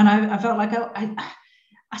 I felt like I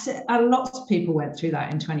said lots of people went through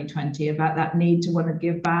that in 2020 about that need to want to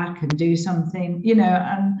give back and do something,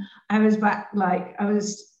 and I was back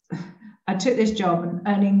I took this job and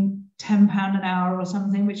earning £10 an hour or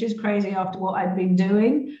something, which is crazy after what I'd been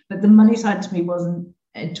doing, but the money side to me wasn't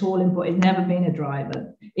at all important. It's never been a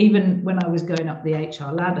driver. Even when I was going up the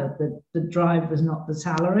HR ladder, the drive was not the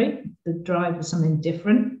salary. The drive was something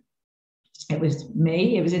different. It was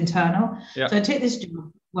me. It was internal. Yeah. So I took this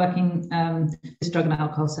job working this drug and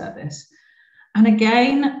alcohol service. And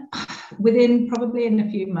again, within probably in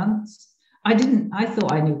a few months, I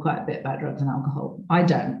thought I knew quite a bit about drugs and alcohol. I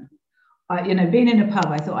don't. Being in a pub,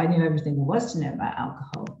 I thought I knew everything there was to know about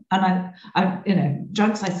alcohol. And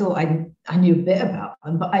drugs, I thought I knew a bit about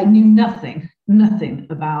them, but I knew nothing. nothing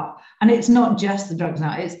about, and it's not just the drugs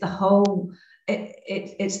now, it's the whole,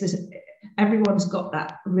 it's this, everyone's got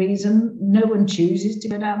that reason. No one chooses to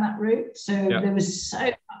go down that route. So there was so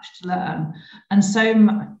much to learn, and so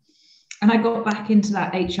much. And I got back into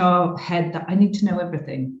that HR head that I need to know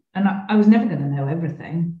everything. And I was never going to know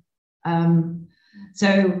everything.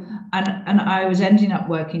 So I was ending up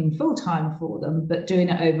working full-time for them, but doing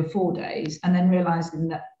it over 4 days, and then realizing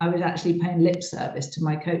that I was actually paying lip service to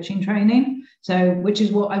my coaching training. So, which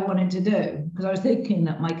is what I wanted to do, because I was thinking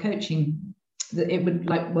that my coaching, that it would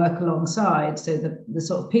like work alongside. So the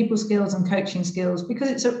sort of people skills and coaching skills,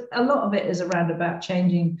 because it's a lot of it is around about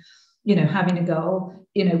changing, you know, having a goal,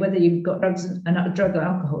 you know, whether you've got drugs and a drug or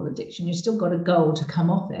alcohol addiction, you've still got a goal to come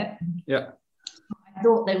off it. Yeah. I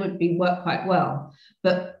thought they would work quite well.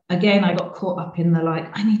 But again, I got caught up in the like,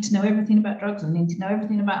 I need to know everything about drugs. I need to know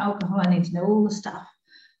everything about alcohol. I need to know all the stuff.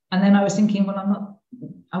 And then I was thinking, well,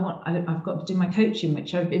 I've got to do my coaching,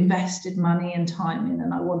 which I've invested money and time in,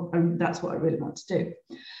 and that's what I really want to do.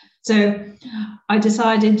 So I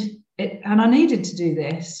decided and I needed to do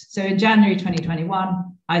this. So in January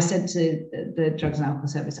 2021, I said to the Drugs and Alcohol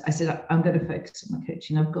Service, I said, I'm going to focus on my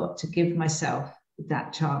coaching. I've got to give myself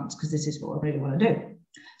that chance, because this is what I really want to do.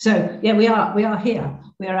 So yeah, we are here.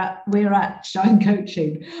 We're at Shine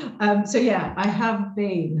Coaching. So yeah, I have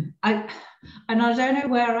been. And I don't know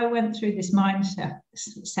where I went through this mindset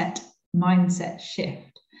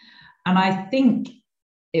shift, and I think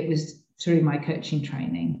it was through my coaching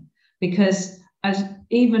training, because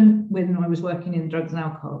even when I was working in drugs and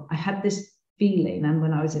alcohol, I had this feeling, and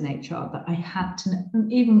when I was in HR, that I had to know,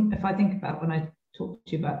 even if I think about when I talked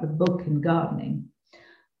to you about the book and gardening,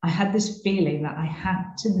 I had this feeling that I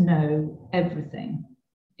had to know everything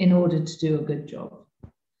in order to do a good job.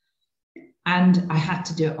 And I had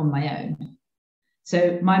to do it on my own.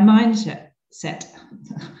 So my mindset,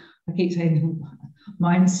 I keep saying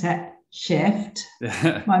mindset shift,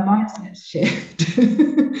 my mindset shift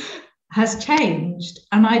has changed,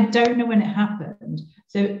 and I don't know when it happened.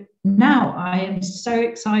 So now I am so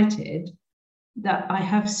excited that I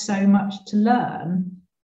have so much to learn,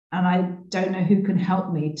 and I don't know who can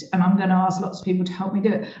help me, and I'm going to ask lots of people to help me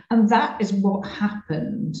do it. And that is what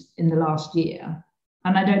happened in the last year,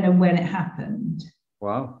 and I don't know when it happened.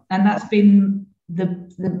 Wow. And that's been the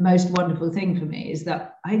most wonderful thing for me, is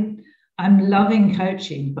that I'm loving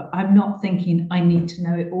coaching, but I'm not thinking I need to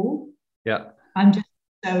know it all. Yeah. I'm just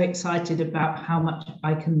so excited about how much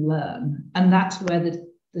I can learn, and that's where the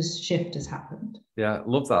shift has happened. Yeah,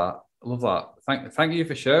 love that. Thank you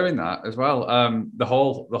for sharing that as well. The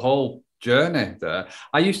whole journey there.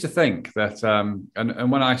 I used to think that,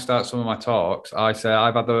 and when I start some of my talks, I say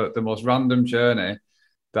I've had the most random journey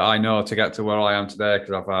that I know to get to where I am today,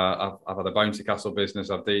 because I've had a bouncy castle business,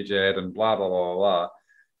 I've DJ'd and blah blah blah blah.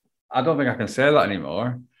 I don't think I can say that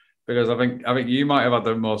anymore, because I think you might have had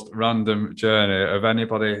the most random journey of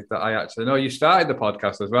anybody that I actually know. You started the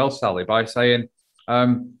podcast as well, Sally, by saying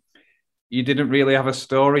you didn't really have a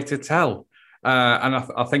story to tell. And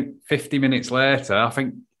I think 50 minutes later, I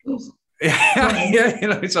think, yeah, you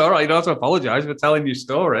know, it's all right. You don't have to apologize for telling your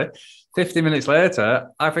story. 50 minutes later,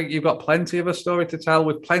 I think you've got plenty of a story to tell,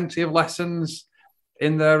 with plenty of lessons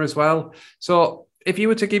in there as well. So if you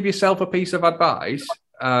were to give yourself a piece of advice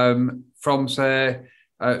from, say,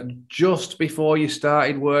 just before you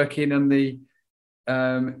started working in the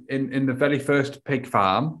very first pig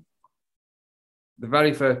farm,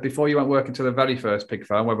 before you went working to the very first pig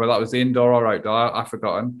farm, whether that was the indoor or outdoor, I've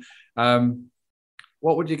forgotten.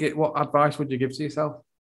 What advice would you give to yourself?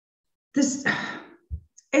 I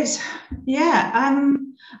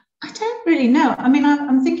don't really know. I mean,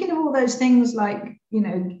 I'm thinking of all those things, like, you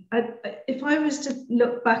know, if I was to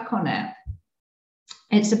look back on it,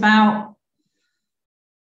 it's about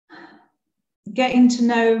getting to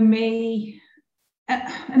know me.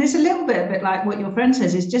 And it's a bit like what your friend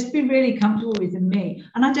says, is just be really comfortable with me.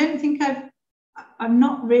 And I don't think I've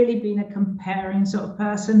not really been a comparing sort of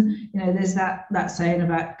person. You know, there's that saying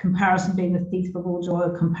about comparison being the thief of all joy,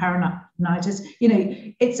 or comparinitis. You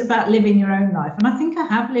know, it's about living your own life. And I think I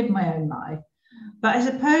have lived my own life. But I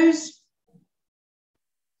suppose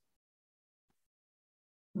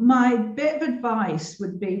my bit of advice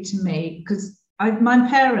would be to me, because my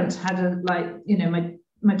parents had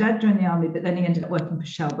my dad joined the army, but then he ended up working for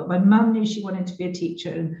Shell. But my mum knew she wanted to be a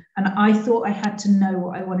teacher. And I thought I had to know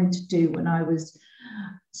what I wanted to do when I was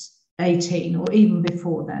 18, or even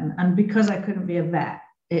before then. And because I couldn't be a vet,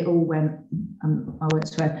 it all went, I won't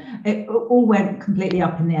swear, it all went completely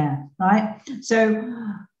up in the air, right? So,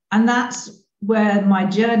 and that's where my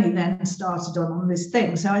journey then started on this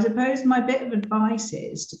thing. So I suppose my bit of advice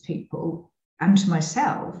is to people and to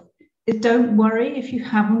myself don't worry if you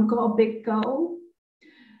haven't got a big goal.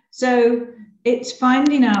 So it's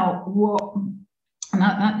finding out what, and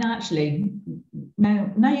actually,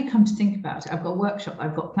 now you come to think about it, I've got a workshop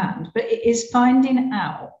I've got planned, but it is finding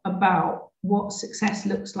out about what success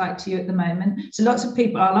looks like to you at the moment. So lots of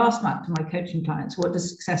people, I'll ask that to my coaching clients, what does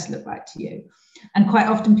success look like to you? And quite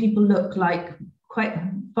often people look like quite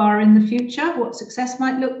far in the future, what success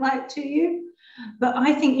might look like to you. But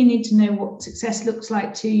I think you need to know what success looks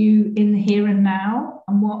like to you in the here and now,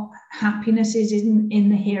 and what happiness is in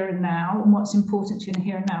the here and now, and what's important to you in the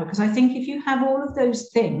here and now. Because I think if you have all of those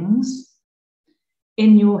things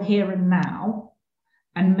in your here and now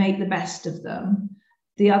and make the best of them,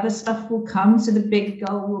 the other stuff will come. So the big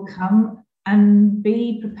goal will come, and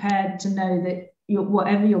be prepared to know that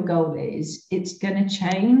whatever your goal is, it's going to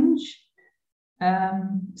change.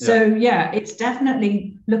 It's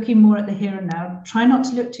definitely looking more at the here and now. Try not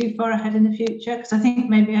to look too far ahead in the future, because I think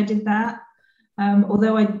maybe I did that,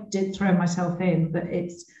 although I did throw myself in. But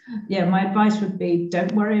my advice would be,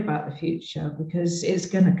 don't worry about the future, because it's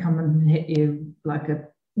going to come and hit you like a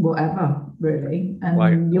whatever, really,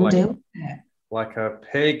 and you'll deal with it. Like a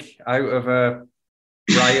pig out of a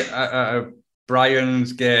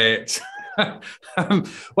Brian's gate.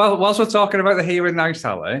 Well, whilst we're talking about the here and now,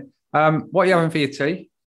 Sally, what are you having for your tea?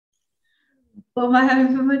 What am I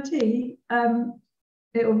having for my tea?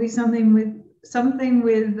 It will be something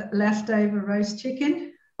with leftover roast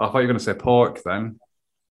chicken. I thought you were going to say pork then.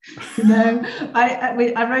 No,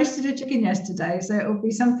 I roasted a chicken yesterday, so it will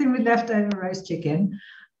be something with leftover roast chicken,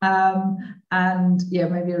 and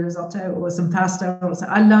maybe a risotto or some pasta. Also,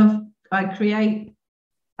 I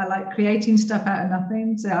like creating stuff out of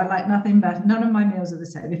nothing, so I like nothing better. None of my meals are the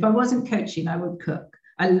same. If I wasn't coaching, I would cook.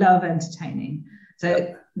 I love entertaining,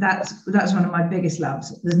 so that's one of my biggest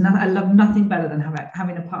loves. I love nothing better than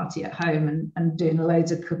having a party at home and doing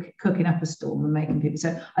loads of cooking up a storm and making people.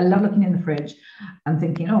 So I love looking in the fridge and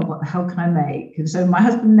thinking, oh, what the hell can I make? And so my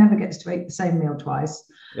husband never gets to eat the same meal twice.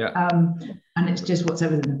 Yeah. And it's just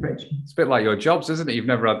whatever's in the fridge. It's a bit like your jobs, isn't it? You've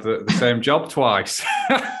never had the same job twice.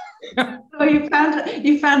 Oh, you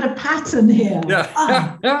found a pattern here.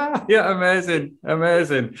 Yeah. Oh. Yeah, amazing.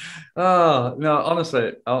 Oh no,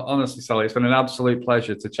 honestly, Sally, it's been an absolute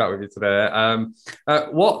pleasure to chat with you today.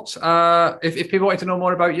 If people wanted to know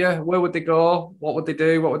more about you, where would they go? What would they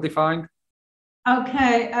do? What would they find?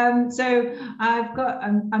 Okay, so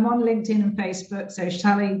I'm on LinkedIn and Facebook, so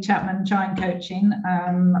Sally Chapman Shine Coaching.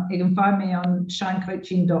 You can find me on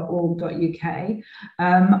shinecoaching.org.uk.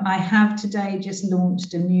 I have today just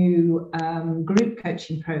launched a new group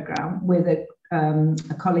coaching program with a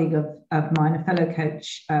colleague of mine, a fellow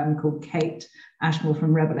coach called Kate Ashmore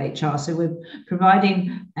from Rebel HR. So we're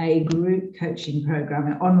providing a group coaching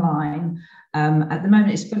program online. At the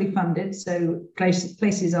moment, it's fully funded, so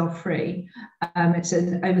places are free. It's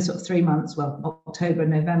over sort of 3 months, October,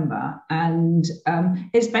 November, and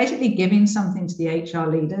it's basically giving something to the HR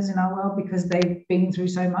leaders in our world, because they've been through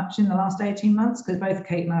so much in the last 18 months, because both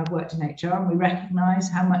Kate and I have worked in HR, and we recognise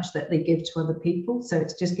how much that they give to other people. So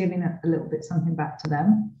it's just giving a little bit something back to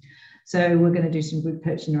them. So we're going to do some group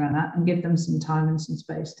coaching around that and give them some time and some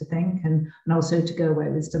space to think, and also to go away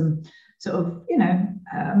with some sort of,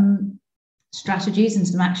 strategies and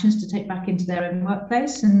some actions to take back into their own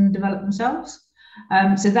workplace and develop themselves.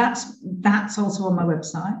 So that's also on my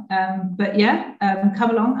website. Come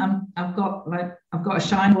along. I've got a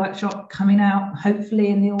Shine workshop coming out hopefully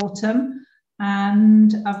in the autumn,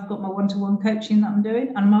 and I've got my one-to-one coaching that I'm doing.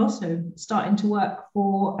 And I'm also starting to work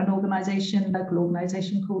for an local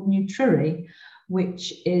organisation called Nutriri,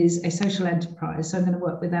 which is a social enterprise. So I'm going to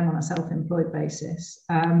work with them on a self-employed basis,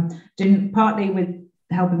 doing partly with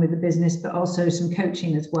helping with the business, but also some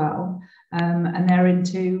coaching as well. And they're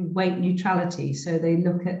into weight neutrality. So they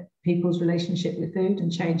look at people's relationship with food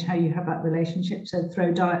and change how you have that relationship. So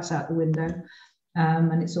throw diets out the window.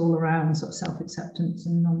 And it's all around sort of self-acceptance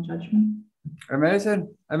and non-judgment.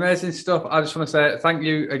 Amazing stuff. I just want to say thank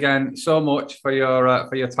you again so much for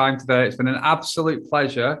your time today. It's been an absolute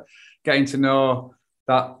pleasure getting to know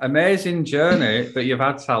that amazing journey that you've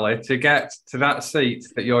had, Sally, to get to that seat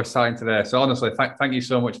that you're starting today. So honestly, thank you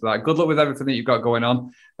so much for that. Good luck with everything that you've got going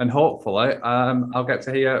on, and hopefully I'll get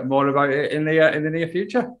to hear more about it in the near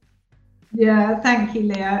future. Yeah, thank you,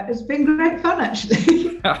 Leah. It's been great fun,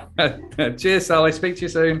 actually. Cheers, Sally. Speak to you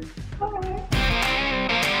soon. Bye.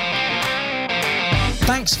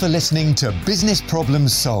 Thanks for listening to Business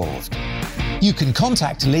Problems Solved. You can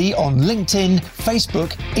contact Lee on LinkedIn,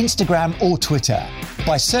 Facebook, Instagram, or Twitter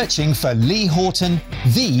by searching for Lee Horton,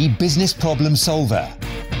 the Business Problem Solver.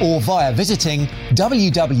 or via visiting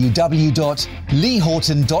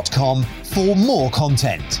www.leehorton.com for more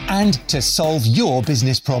content and to solve your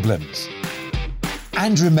business problems.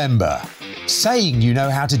 And remember, saying you know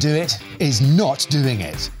how to do it is not doing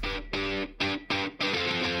it.